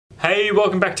Hey,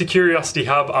 welcome back to Curiosity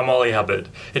Hub. I'm Ollie Hubbard.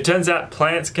 It turns out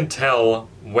plants can tell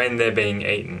when they're being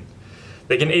eaten.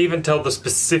 They can even tell the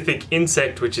specific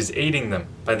insect which is eating them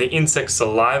by the insect's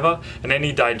saliva and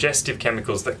any digestive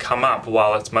chemicals that come up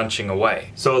while it's munching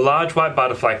away. So a large white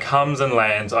butterfly comes and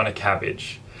lands on a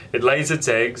cabbage. It lays its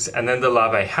eggs, and then the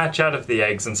larvae hatch out of the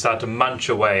eggs and start to munch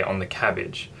away on the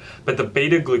cabbage. But the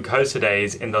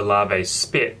beta-glucosidase in the larvae's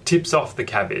spit tips off the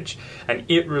cabbage, and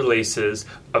it releases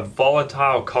a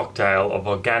volatile cocktail of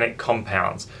organic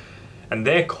compounds, and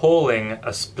they're calling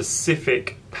a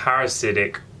specific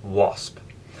parasitic wasp.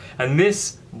 And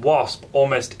this wasp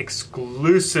almost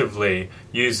exclusively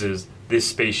uses this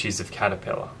species of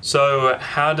caterpillar. So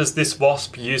how does this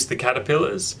wasp use the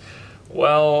caterpillars?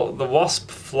 Well, the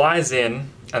wasp flies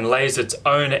in and lays its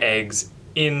own eggs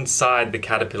inside the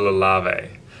caterpillar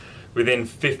larvae. Within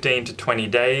 15 to 20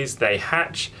 days, they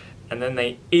hatch, and then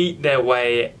they eat their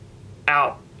way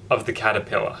out of the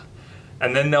caterpillar.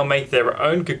 And then they'll make their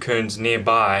own cocoons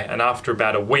nearby, and after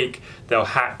about a week, they'll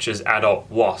hatch as adult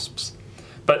wasps.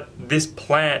 But this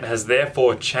plant has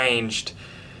therefore changed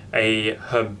a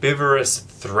herbivorous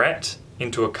threat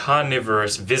into a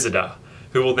carnivorous visitor,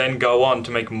 who will then go on to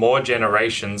make more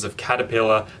generations of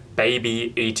caterpillar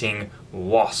baby-eating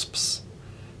wasps.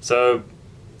 So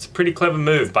it's a pretty clever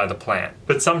move by the plant.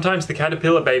 But sometimes the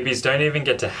caterpillar babies don't even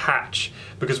get to hatch,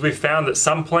 because we've found that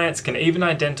some plants can even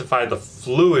identify the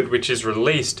fluid which is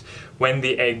released when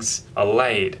the eggs are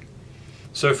laid.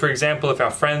 So for example, if our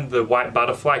friend the white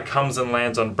butterfly comes and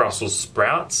lands on Brussels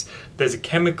sprouts, there's a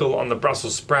chemical on the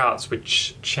Brussels sprouts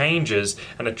which changes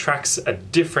and attracts a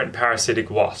different parasitic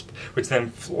wasp, which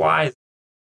then flies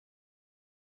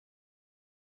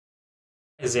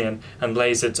in and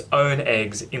lays its own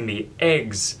eggs in the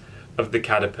eggs of the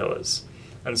caterpillars.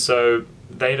 And so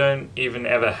they don't even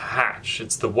ever hatch.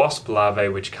 It's the wasp larvae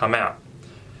which come out.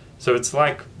 So it's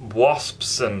like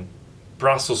wasps and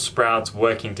Brussels sprouts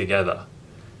working together.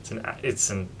 It's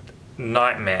a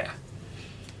nightmare.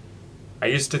 I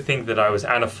used to think that I was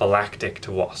anaphylactic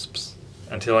to wasps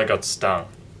until I got stung.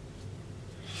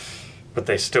 But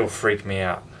they still freak me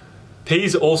out.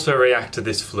 Peas also react to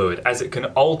this fluid, as it can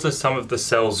alter some of the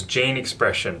cell's gene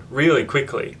expression really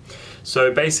quickly.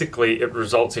 So basically it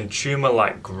results in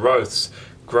tumor-like growths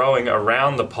growing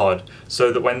around the pod,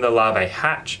 so that when the larvae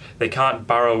hatch, they can't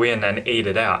burrow in and eat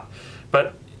it out.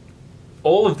 But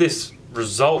all of this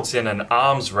results in an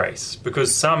arms race,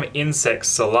 because some insects'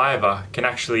 saliva can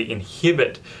actually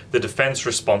inhibit the defense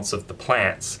response of the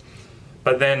plants.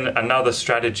 But then another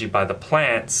strategy by the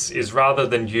plants is, rather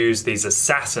than use these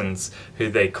assassins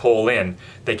who they call in,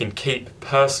 they can keep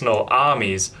personal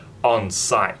armies on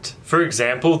site. For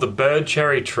example, the bird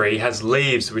cherry tree has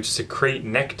leaves which secrete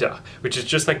nectar, which is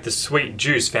just like the sweet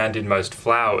juice found in most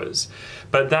flowers.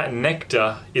 But that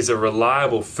nectar is a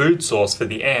reliable food source for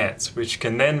the ants, which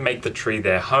can then make the tree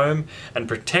their home and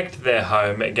protect their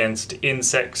home against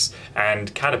insects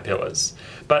and caterpillars.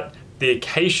 But the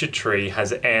acacia tree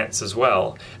has ants as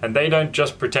well, and they don't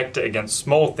just protect it against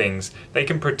small things, they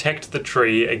can protect the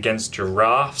tree against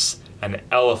giraffes and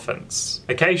elephants.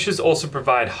 Acacias also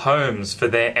provide homes for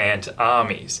their ant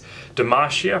armies.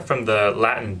 Domatia, from the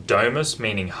Latin domus,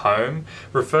 meaning home,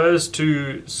 refers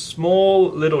to small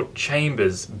little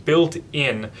chambers built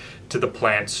in to the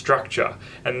plant structure,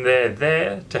 and they're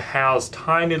there to house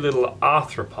tiny little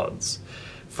arthropods.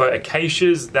 For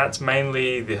acacias, that's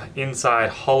mainly the inside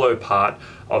hollow part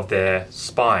of their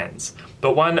spines.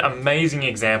 But one amazing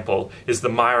example is the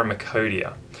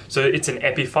Myrmecodia. So it's an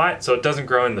epiphyte, so it doesn't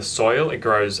grow in the soil, it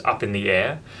grows up in the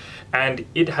air. And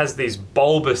it has these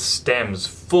bulbous stems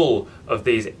full of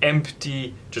these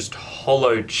empty, just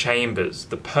hollow chambers,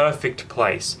 the perfect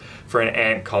place for an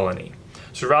ant colony.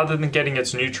 So rather than getting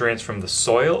its nutrients from the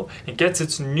soil, it gets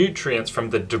its nutrients from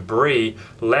the debris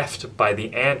left by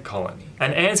the ant colony.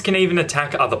 And ants can even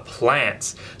attack other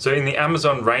plants. So in the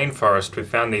Amazon rainforest, we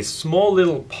found these small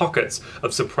little pockets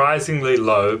of surprisingly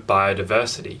low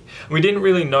biodiversity. And we didn't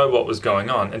really know what was going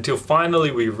on until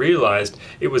finally we realized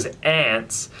it was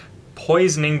ants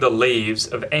poisoning the leaves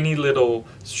of any little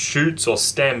shoots or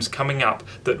stems coming up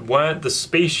that weren't the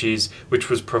species which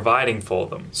was providing for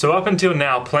them. So up until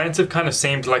now, plants have kind of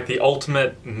seemed like the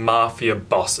ultimate mafia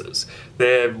bosses.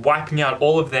 They're wiping out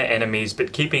all of their enemies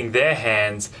but keeping their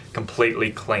hands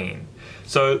completely clean.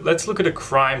 So let's look at a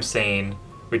crime scene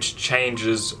which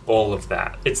changes all of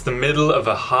that. It's the middle of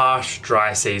a harsh,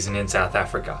 dry season in South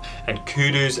Africa, and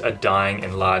kudus are dying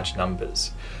in large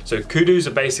numbers. So kudus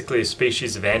are basically a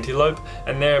species of antelope,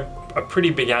 and they're a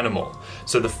pretty big animal.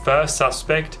 So the first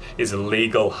suspect is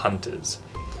illegal hunters.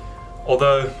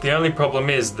 Although the only problem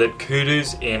is that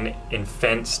kudus in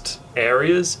fenced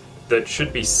areas that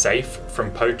should be safe from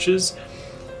poachers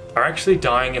are actually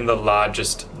dying in the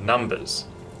largest numbers.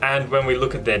 And when we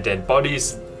look at their dead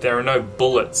bodies, there are no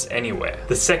bullets anywhere.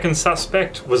 The second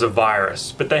suspect was a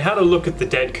virus, but they had a look at the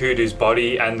dead kudu's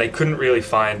body and they couldn't really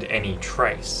find any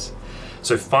trace.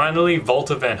 So finally,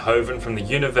 Walter van Hoven from the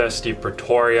University of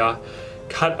Pretoria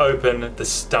cut open the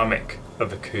stomach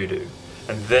of a kudu.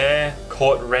 And there,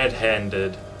 caught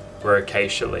red-handed, were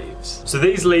acacia leaves. So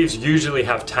these leaves usually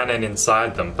have tannin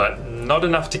inside them, but not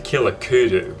enough to kill a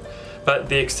kudu. But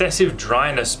the excessive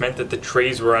dryness meant that the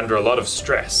trees were under a lot of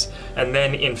stress, and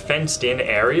then in fenced-in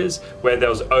areas where there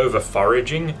was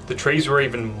over-foraging, the trees were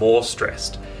even more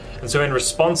stressed. And so in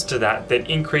response to that, they'd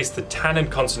increased the tannin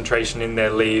concentration in their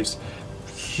leaves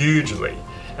hugely,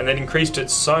 and they'd increased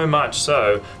it so much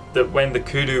so that when the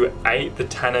kudu ate the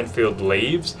tannin-filled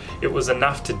leaves, it was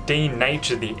enough to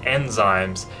denature the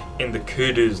enzymes in the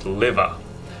kudu's liver.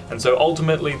 And so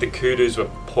ultimately the kudus were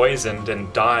poisoned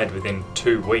and died within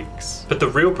 2 weeks. But the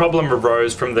real problem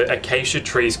arose from the acacia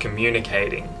trees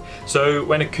communicating. So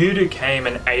when a kudu came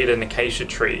and ate an acacia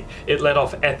tree, it let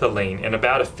off ethylene in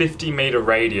about a 50-meter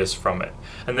radius from it.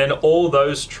 And then all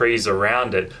those trees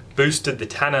around it boosted the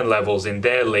tannin levels in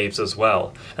their leaves as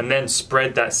well, and then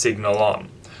spread that signal on.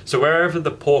 So wherever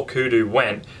the poor kudu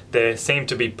went, there seemed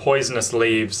to be poisonous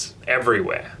leaves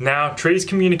everywhere. Now, trees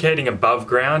communicating above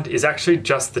ground is actually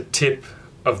just the tip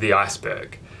of the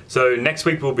iceberg. So next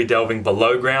week we'll be delving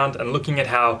below ground and looking at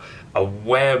how a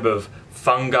web of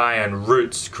fungi and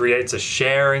roots creates a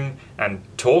sharing and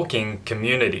talking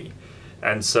community.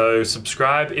 And so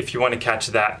subscribe if you want to catch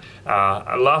that.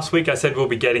 Last week I said we'll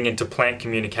be getting into plant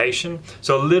communication,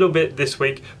 so a little bit this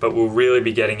week, but we'll really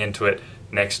be getting into it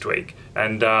next week.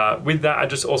 And with that, I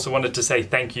just also wanted to say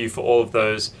thank you for all of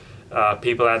those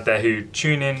people out there who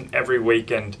tune in every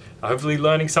week and hopefully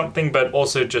learning something, but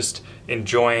also just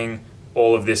enjoying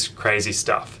all of this crazy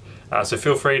stuff. So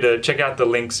feel free to check out the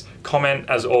links, comment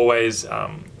as always,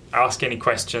 ask any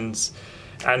questions,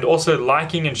 and also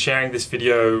liking and sharing this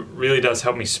video really does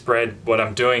help me spread what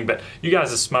I'm doing. But you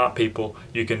guys are smart people,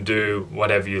 you can do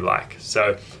whatever you like.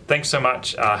 So thanks so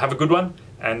much, have a good one,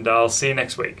 and I'll see you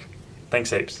next week.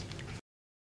 Thanks heaps.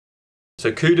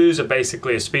 So kudus are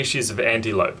basically a species of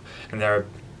antelope, and they're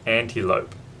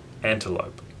antelope.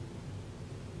 Antelope.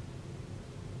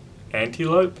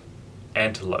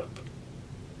 Antelope.